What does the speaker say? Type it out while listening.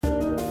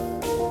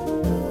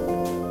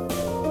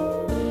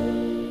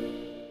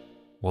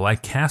Well, I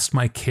cast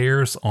my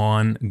cares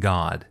on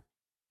God,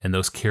 and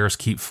those cares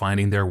keep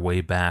finding their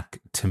way back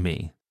to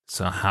me.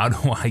 So how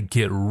do I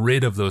get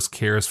rid of those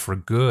cares for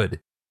good?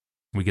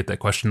 We get that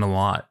question a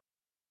lot.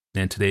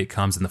 And today it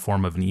comes in the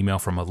form of an email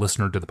from a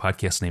listener to the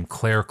podcast named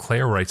Claire.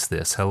 Claire writes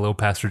this: Hello,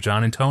 Pastor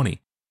John and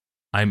Tony.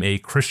 I'm a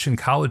Christian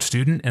college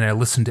student, and I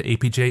listen to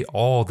APJ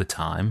all the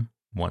time.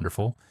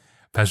 Wonderful.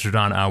 Pastor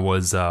John, I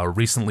was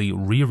recently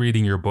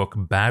rereading your book,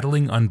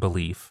 Battling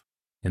Unbelief.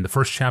 In the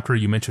first chapter,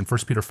 you mentioned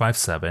 1 Peter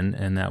 5:7,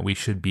 and that we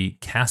should be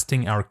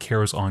casting our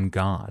cares on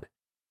God.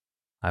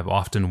 I've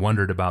often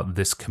wondered about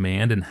this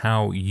command and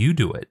how you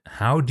do it.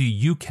 How do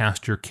you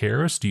cast your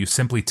cares? Do you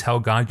simply tell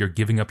God you're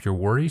giving up your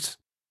worries?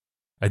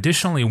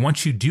 Additionally,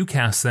 once you do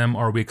cast them,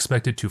 are we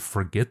expected to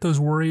forget those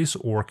worries,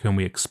 or can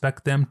we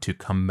expect them to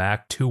come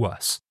back to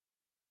us?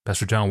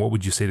 Pastor John, what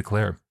would you say to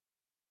Claire?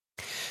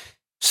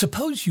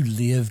 Suppose you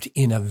lived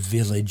in a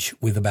village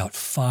with about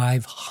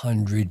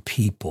 500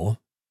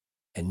 people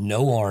and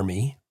no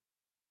army,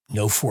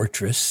 no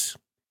fortress.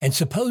 And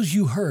suppose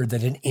you heard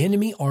that an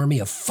enemy army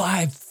of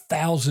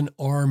 5,000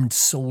 armed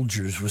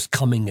soldiers was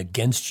coming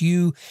against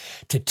you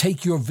to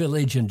take your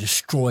village and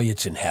destroy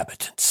its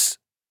inhabitants.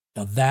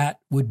 Now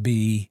that would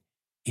be,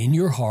 in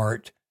your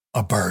heart,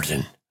 a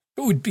burden.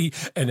 It would be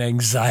an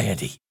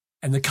anxiety.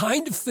 And the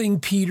kind of thing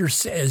Peter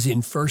says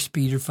in 1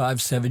 Peter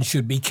 5:7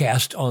 should be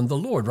cast on the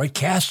Lord, right?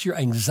 Cast your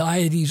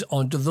anxieties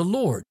onto the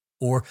Lord.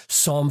 Or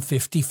Psalm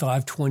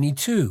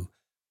 55:22,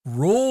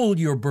 roll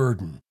your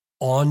burden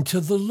onto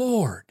the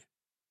Lord,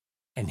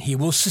 and he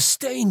will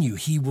sustain you.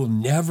 He will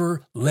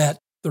never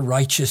let the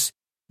righteous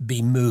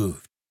be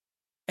moved.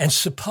 And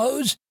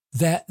suppose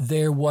that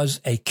there was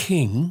a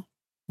king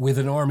with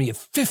an army of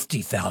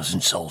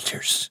 50,000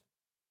 soldiers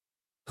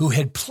who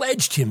had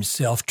pledged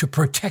himself to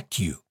protect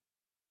you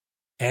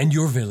and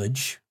your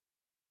village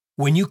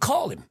when you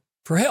call him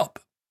for help.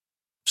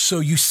 So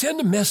you send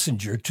a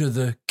messenger to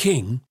the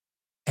king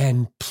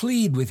and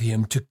plead with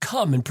him to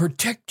come and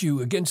protect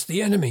you against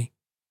the enemy.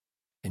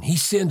 And he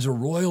sends a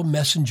royal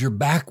messenger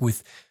back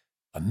with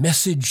a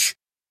message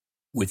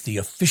with the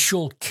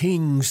official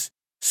king's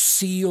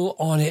seal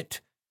on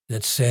it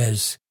that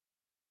says,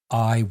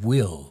 I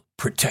will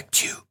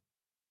protect you.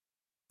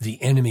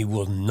 The enemy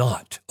will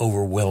not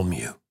overwhelm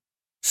you.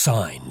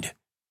 Signed,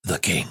 the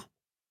king.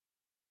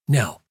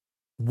 Now,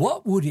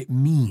 what would it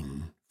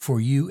mean for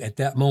you at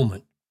that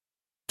moment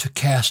to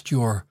cast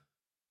your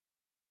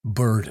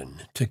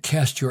burden, to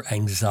cast your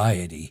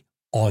anxiety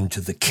onto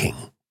the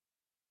king?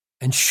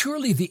 And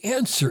surely the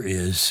answer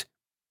is,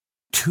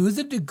 to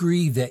the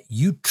degree that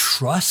you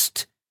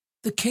trust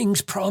the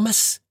king's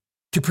promise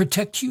to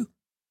protect you,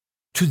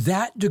 to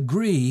that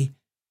degree,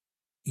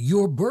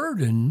 your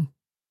burden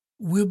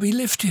will be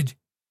lifted.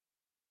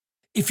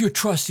 If your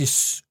trust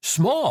is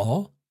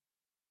small,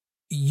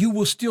 you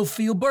will still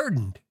feel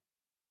burdened.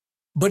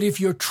 But if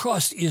your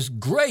trust is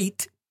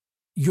great,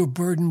 your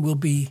burden will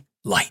be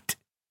light.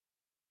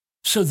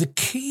 So the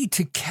key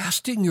to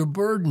casting your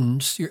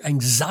burdens, your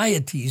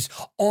anxieties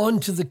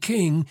onto the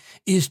king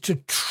is to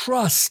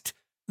trust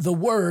the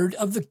word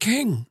of the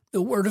king,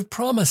 the word of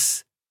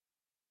promise,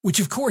 which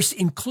of course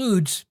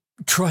includes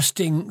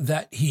trusting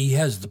that he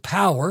has the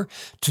power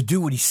to do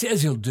what he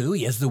says he'll do.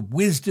 He has the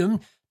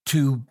wisdom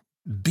to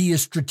be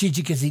as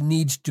strategic as he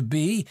needs to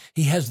be.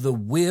 He has the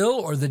will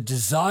or the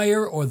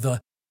desire or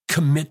the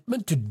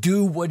commitment to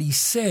do what he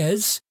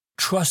says.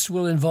 Trust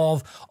will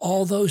involve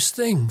all those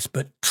things,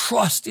 but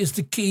trust is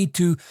the key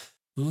to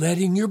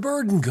letting your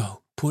burden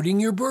go, putting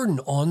your burden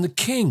on the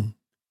king.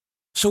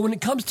 So when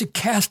it comes to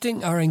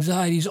casting our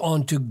anxieties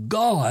onto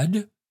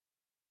God,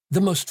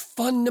 the most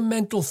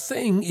fundamental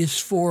thing is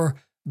for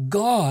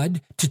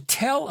God to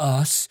tell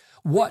us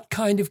what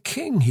kind of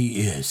king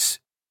he is.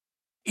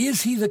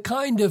 Is he the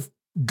kind of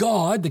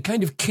God, the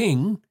kind of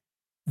king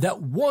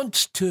that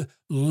wants to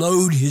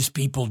load his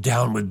people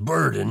down with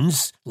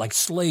burdens like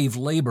slave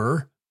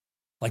labor,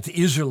 like the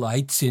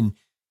Israelites in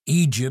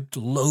Egypt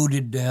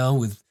loaded down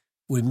with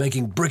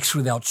making bricks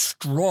without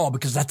straw,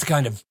 because that's the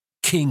kind of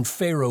king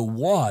Pharaoh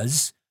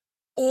was?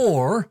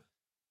 Or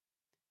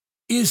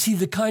is he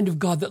the kind of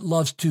God that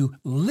loves to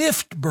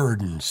lift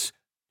burdens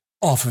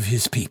off of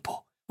his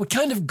people? What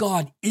kind of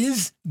God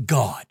is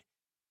God?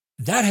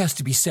 That has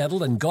to be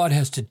settled, and God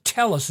has to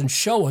tell us and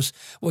show us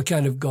what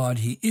kind of God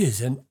he is.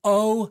 And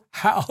oh,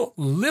 how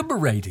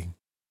liberating,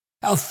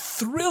 how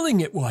thrilling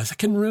it was. I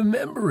can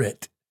remember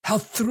it. How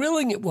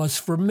thrilling it was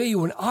for me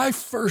when I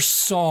first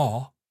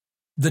saw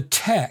the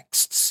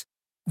texts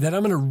that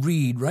I'm going to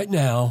read right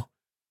now.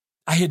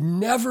 I had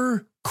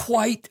never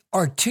quite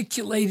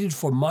articulated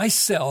for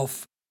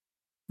myself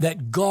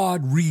that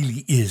God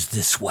really is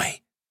this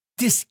way.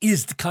 This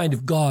is the kind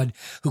of God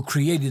who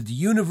created the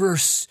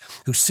universe,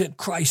 who sent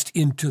Christ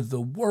into the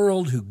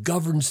world, who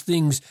governs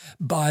things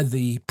by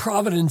the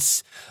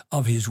providence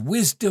of his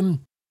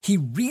wisdom. He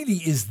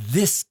really is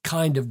this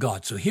kind of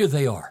God. So here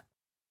they are.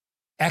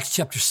 Acts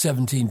chapter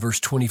 17, verse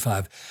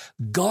 25.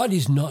 God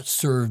is not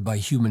served by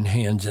human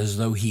hands as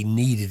though he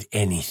needed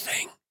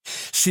anything,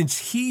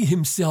 since he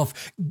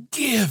himself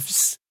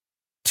gives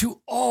to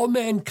all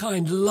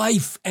mankind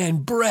life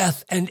and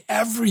breath and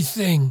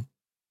everything.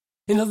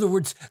 In other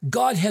words,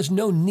 God has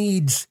no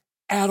needs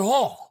at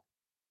all.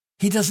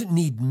 He doesn't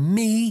need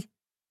me.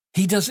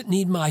 He doesn't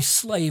need my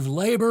slave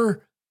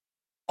labor.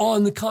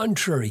 On the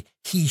contrary,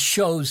 he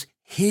shows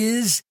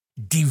his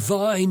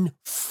divine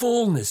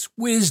fullness,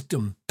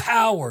 wisdom,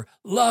 power,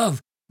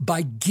 love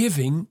by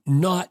giving,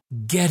 not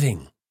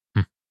getting.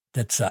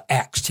 That's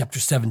Acts chapter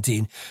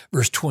 17,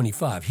 verse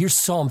 25. Here's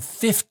Psalm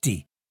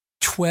 50,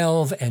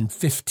 12 and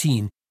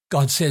 15.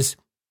 God says,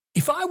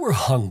 if I were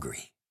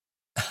hungry,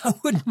 I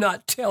would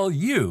not tell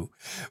you,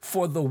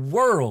 for the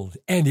world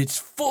and its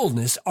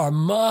fullness are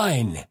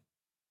mine.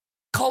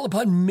 Call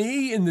upon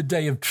me in the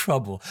day of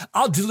trouble.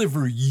 I'll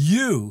deliver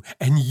you,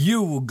 and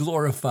you will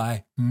glorify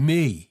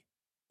me.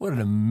 What an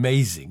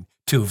amazing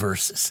 2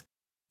 verses.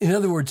 In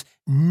other words,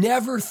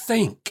 never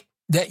think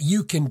that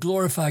you can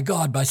glorify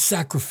God by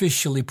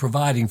sacrificially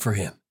providing for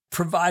him,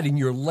 providing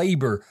your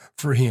labor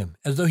for him,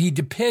 as though he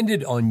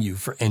depended on you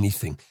for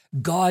anything.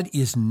 God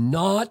is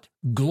not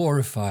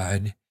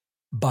glorified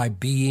by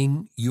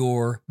being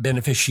your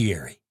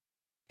beneficiary.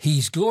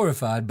 He's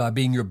glorified by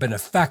being your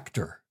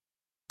benefactor.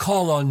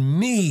 Call on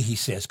me, he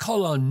says,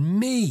 call on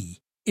me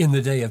in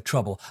the day of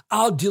trouble.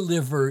 I'll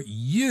deliver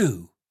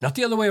you, not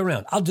the other way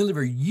around. I'll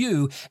deliver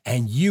you,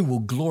 and you will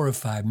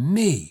glorify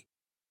me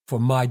for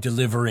my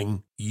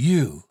delivering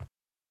you.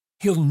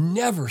 He'll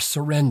never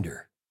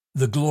surrender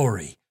the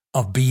glory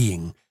of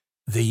being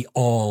the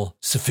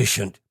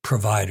all-sufficient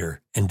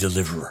provider and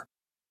deliverer.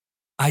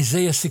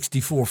 Isaiah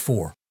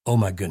 64:4. Oh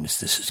my goodness,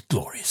 this is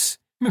glorious.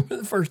 Remember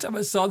the first time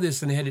I saw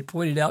this and had it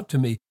pointed out to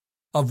me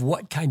of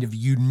what kind of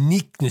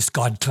uniqueness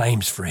God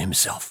claims for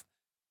himself.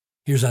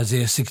 Here's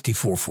Isaiah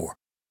 64:4.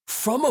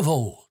 From of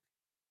old,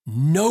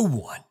 no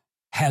one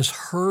has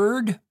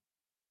heard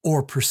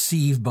or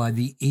perceived by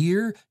the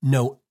ear,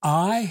 no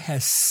eye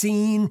has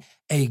seen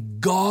a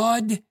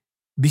God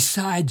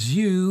besides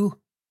you.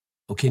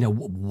 Okay, now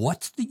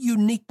what's the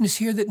uniqueness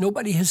here that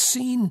nobody has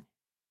seen?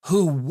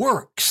 Who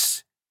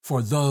works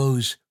for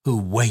those who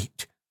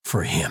wait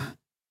for him.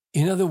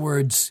 In other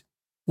words,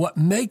 what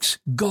makes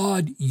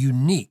God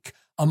unique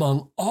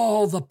among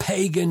all the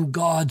pagan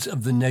gods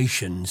of the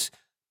nations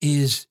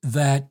is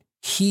that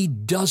he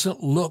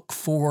doesn't look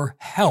for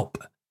help.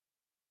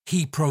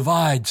 He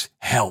provides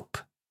help.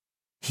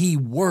 He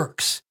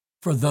works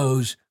for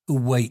those who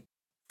wait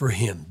for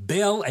him.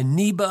 Bel and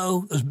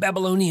Nebo, those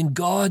Babylonian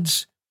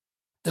gods,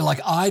 they're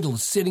like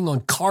idols sitting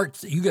on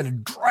carts that you got to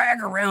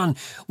drag around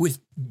with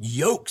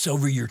yokes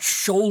over your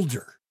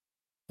shoulder.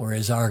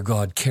 Whereas our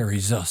God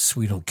carries us,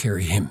 we don't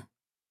carry him.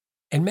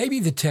 And maybe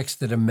the text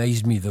that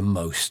amazed me the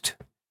most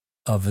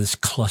of this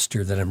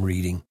cluster that I'm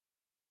reading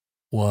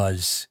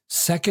was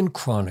 2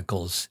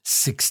 Chronicles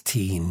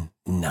 16:9.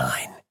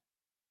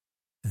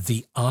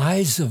 The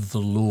eyes of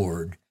the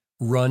Lord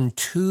run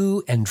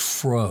to and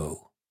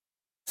fro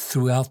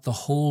throughout the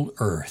whole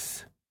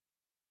earth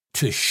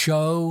to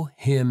show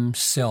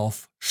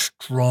himself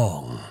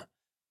strong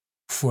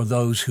for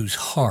those whose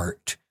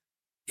heart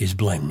is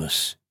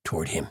blameless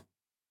toward him.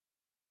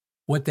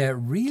 What that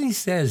really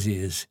says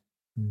is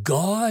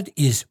God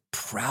is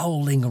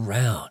prowling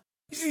around.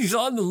 He's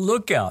on the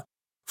lookout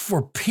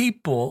for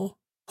people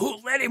who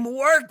let him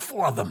work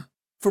for them,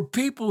 for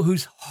people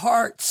whose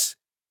hearts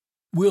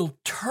will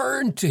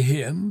turn to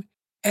him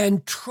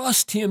and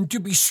trust him to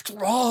be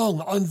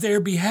strong on their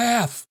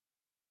behalf.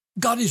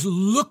 God is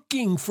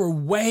looking for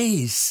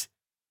ways,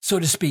 so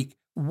to speak,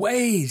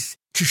 ways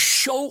to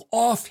show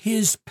off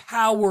his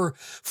power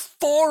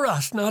for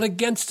us, not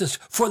against us,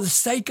 for the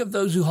sake of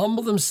those who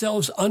humble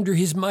themselves under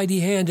his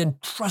mighty hand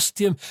and trust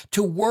him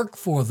to work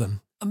for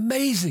them.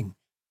 Amazing.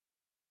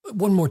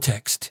 One more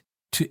text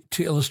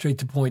to illustrate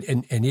the point,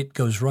 and it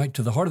goes right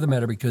to the heart of the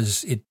matter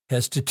because it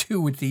has to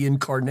do with the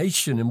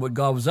incarnation and what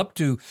God was up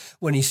to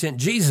when he sent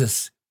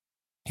Jesus.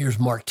 Here's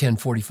Mark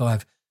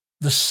 10:45.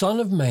 The Son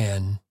of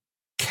Man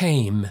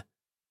came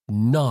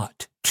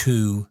not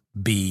to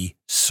be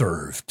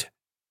served,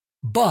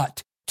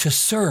 but to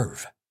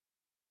serve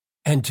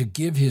and to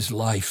give his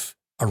life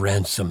a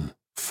ransom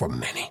for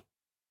many.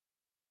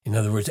 In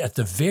other words, at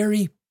the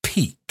very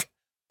peak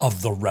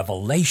of the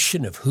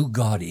revelation of who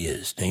God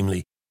is,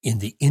 namely in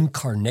the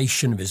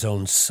incarnation of his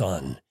own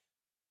Son,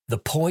 the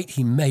point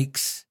he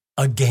makes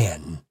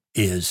again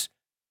is,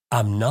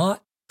 I'm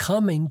not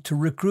coming to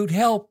recruit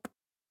help.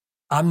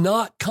 I'm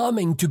not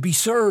coming to be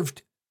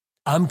served.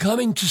 I'm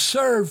coming to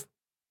serve.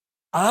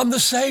 I'm the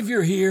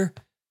Savior here.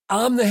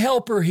 I'm the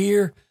helper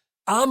here.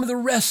 I'm the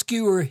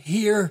rescuer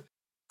here.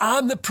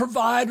 I'm the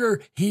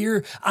provider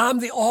here. I'm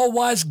the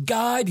all-wise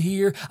guide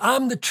here.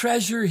 I'm the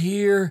treasure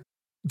here.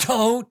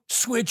 Don't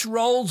switch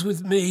roles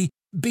with me.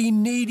 Be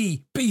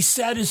needy. Be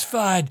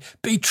satisfied.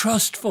 Be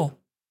trustful.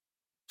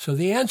 So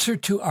the answer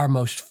to our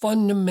most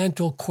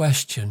fundamental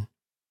question,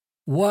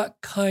 what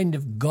kind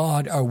of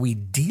God are we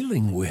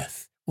dealing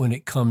with when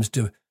it comes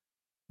to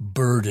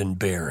burden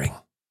bearing,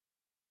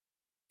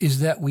 is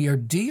that we are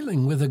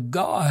dealing with a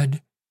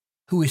God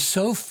who is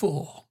so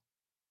full,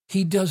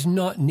 he does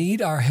not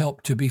need our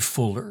help to be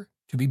fuller,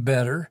 to be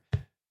better,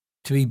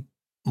 to be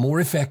more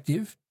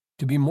effective,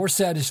 to be more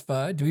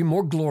satisfied, to be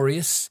more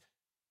glorious.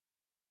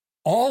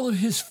 All of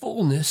his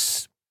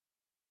fullness,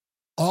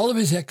 all of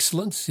his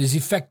excellence, his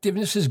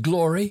effectiveness, his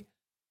glory,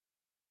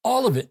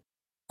 all of it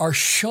are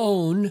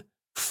shown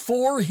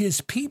for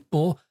his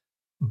people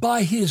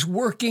by his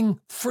working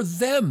for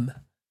them,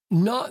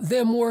 not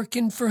them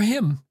working for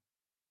him.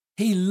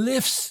 He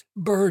lifts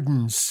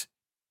burdens.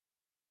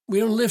 We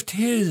don't lift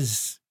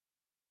his.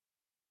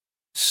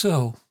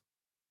 So,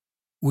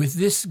 with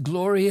this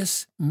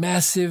glorious,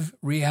 massive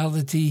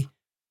reality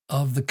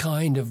of the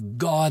kind of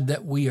God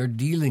that we are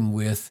dealing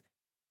with,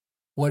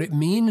 what it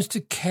means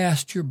to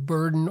cast your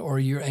burden or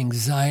your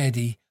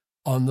anxiety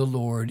on the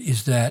Lord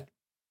is that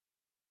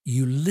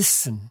you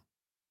listen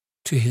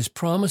to his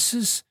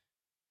promises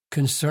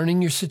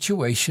concerning your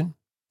situation,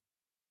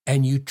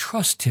 and you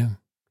trust him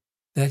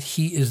that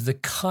he is the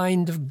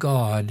kind of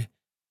God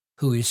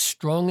who is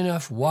strong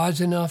enough, wise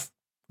enough,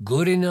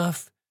 good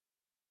enough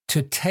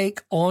to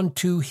take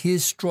onto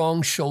his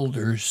strong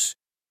shoulders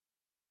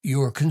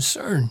your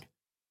concern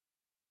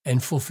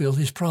and fulfill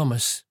his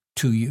promise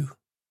to you.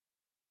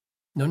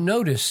 Now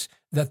notice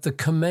that the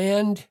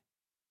command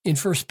in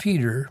 1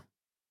 Peter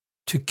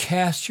to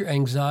cast your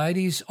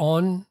anxieties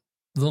on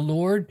the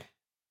Lord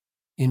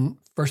in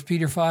 1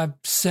 Peter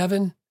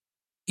 5:7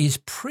 is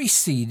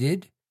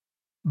preceded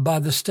by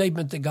the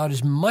statement that God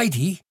is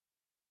mighty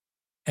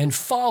and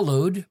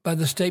followed by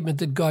the statement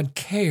that God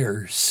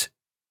cares.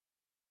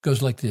 It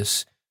goes like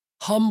this: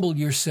 humble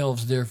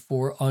yourselves,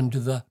 therefore, unto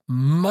the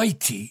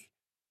mighty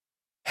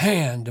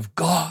hand of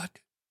God,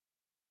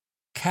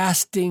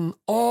 casting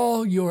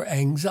all your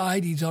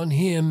anxieties on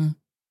him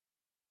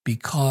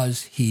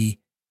because he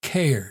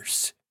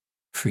cares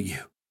for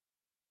you.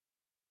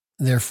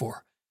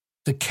 Therefore,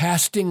 the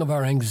casting of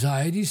our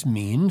anxieties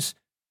means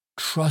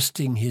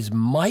trusting his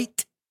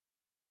might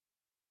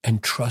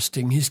and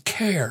trusting his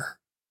care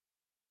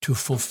to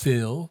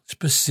fulfill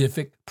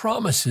specific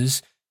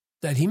promises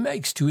that he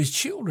makes to his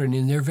children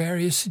in their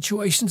various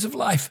situations of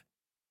life.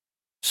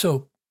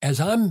 So, as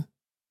I'm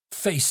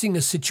facing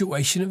a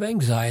situation of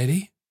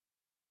anxiety,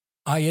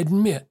 I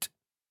admit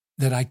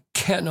that I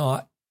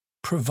cannot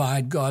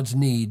provide God's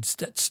needs.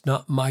 That's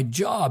not my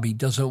job. He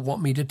doesn't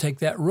want me to take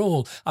that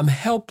role. I'm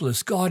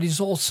helpless. God is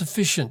all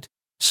sufficient.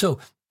 So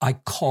I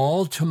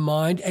call to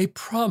mind a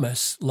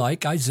promise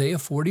like Isaiah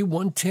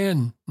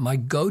 41:10, my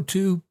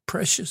go-to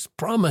precious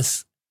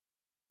promise,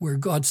 where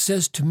God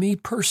says to me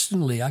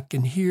personally, I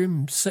can hear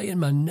him saying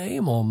my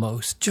name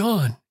almost,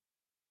 John,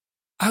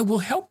 I will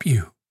help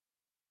you.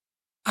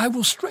 I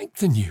will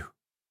strengthen you.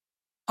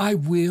 I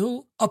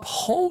will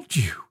uphold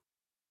you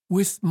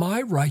with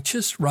my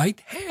righteous right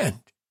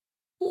hand.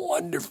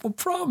 Wonderful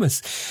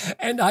promise.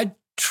 And I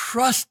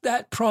trust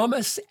that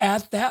promise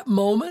at that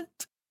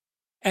moment.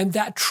 And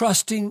that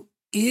trusting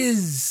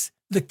is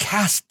the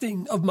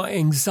casting of my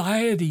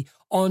anxiety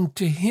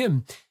onto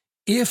him.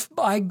 If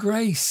by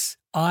grace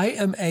I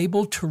am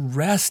able to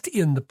rest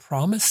in the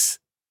promise,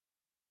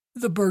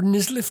 the burden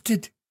is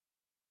lifted.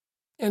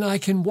 And I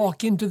can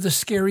walk into the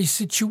scary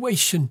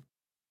situation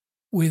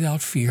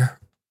without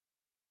fear.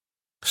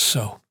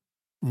 So,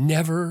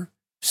 never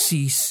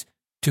cease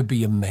to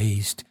be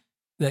amazed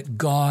that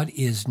God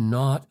is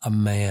not a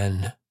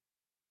man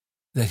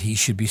that he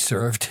should be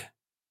served,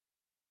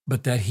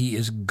 but that he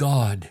is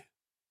God,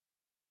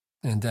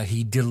 and that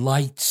he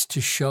delights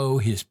to show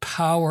his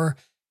power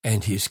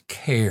and his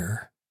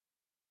care,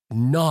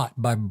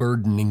 not by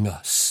burdening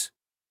us,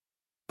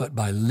 but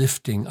by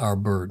lifting our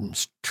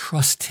burdens.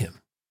 Trust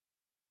him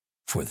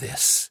for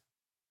this.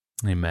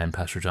 Amen,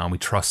 Pastor John. We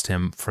trust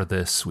him for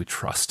this. We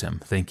trust him.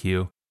 Thank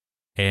you.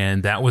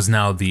 And that was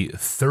now the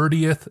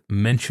 30th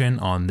mention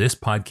on this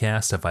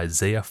podcast of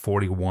Isaiah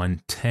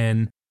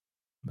 41:10.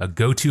 A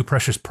go-to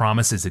precious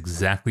promise is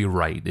exactly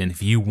right. And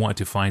if you want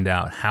to find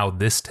out how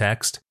this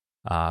text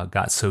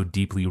got so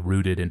deeply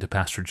rooted into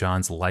Pastor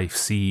John's life,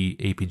 see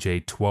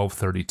APJ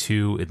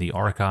 1232 in the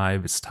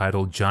archive. It's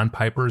titled John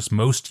Piper's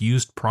Most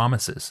Used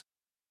Promises.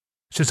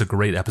 It's just a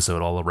great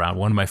episode all around.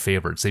 One of my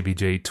favorites,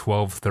 APJ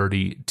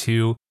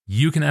 1232.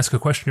 You can ask a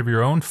question of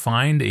your own.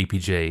 Find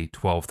APJ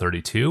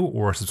 1232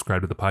 or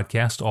subscribe to the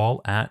podcast,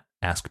 all at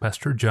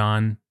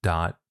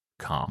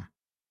askpastorjohn.com.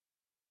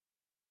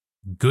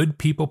 Good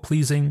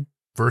people-pleasing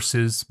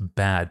versus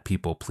bad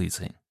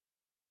people-pleasing.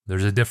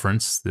 There's a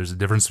difference. There's a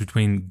difference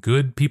between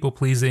good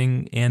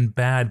people-pleasing and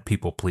bad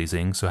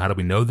people-pleasing. So how do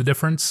we know the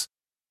difference?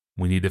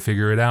 We need to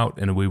figure it out,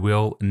 and we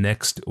will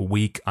next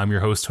week. I'm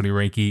your host, Tony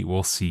Reinke.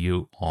 We'll see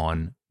you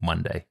on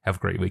Monday. Have a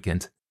great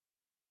weekend.